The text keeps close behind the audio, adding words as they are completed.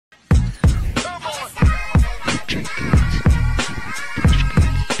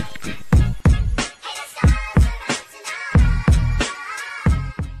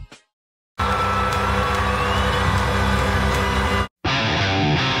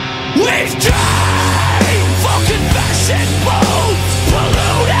We've drained full confession booths,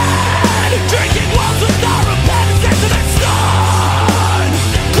 polluted, drinking wells with our repentance into the sun,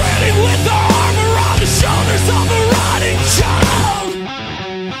 grinning with our armor on the shoulders of a rotting child.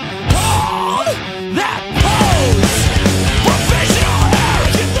 Hold that pose, provisional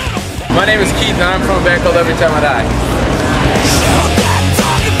arrogant little. My name is Keith and I'm from a band called Every Time I Die. Shoot that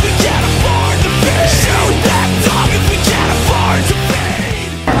dog if we can't afford to feed. Shoot that dog if we can't afford to feed.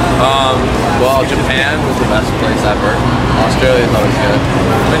 Well, Japan was the best place ever. Australia is always good.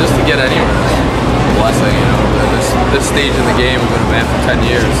 I mean, just to get anywhere is a blessing, you know. This stage in the game, we've been a band for 10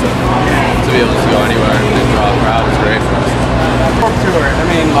 years, so to be able to go anywhere and draw a crowd is great for us. Tour. I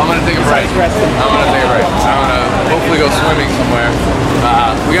mean, I'm gonna take a break. I'm gonna take a break. I'm gonna hopefully go swimming somewhere.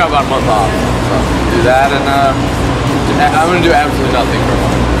 We got about a month off, so do that, and I'm gonna do absolutely nothing for a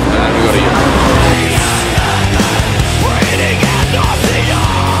month, and then we go to Europe. Breeding and nothing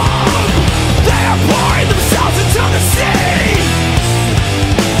young, they are pouring themselves into the sea.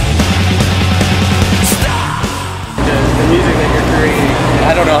 Stop. the music that you're creating.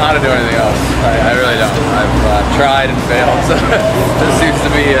 I don't know how to do anything else. I really don't. I've tried and failed, so this seems to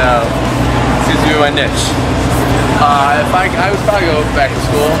be my niche. If I would probably go back to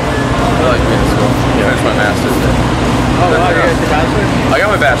school. I like being in school. Finish my master's there. Oh, wow, you got your bachelor's? I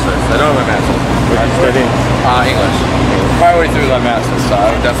got my bachelor's. I don't have my master's. What are you studying? English. Partway through my master's, so I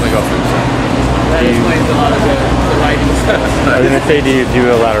would definitely go through. That explains a lot of the writing stuff. I was gonna say, do you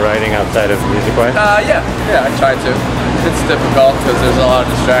do a lot of writing outside of music-wise? Yeah, I try to. It's difficult because there's a lot of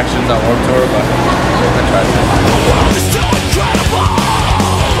distractions on Warped Tour, but I try to. The world is too incredible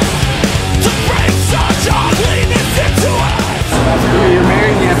to bring such ugliness into us. You're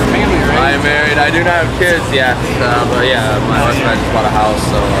married and you have a family, right? I am married. I do not have kids yet, but yeah, my husband and I just bought a house,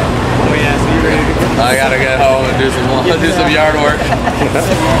 so Oh yeah, so you're ready to go. I gotta get home and do some yard work.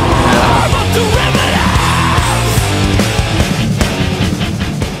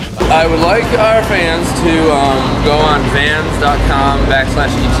 I would like our fans to go on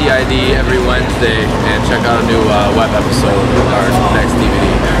vans.com/ETID every Wednesday and check out a new web episode of our next DVD.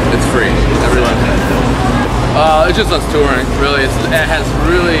 It's free every Wednesday. It's just us touring, really. It has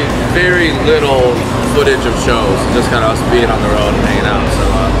really very little footage of shows, just kind of us being on the road and hanging out. So,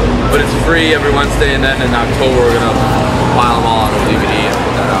 but it's free every Wednesday, and then in October we're gonna pile them all on a DVD.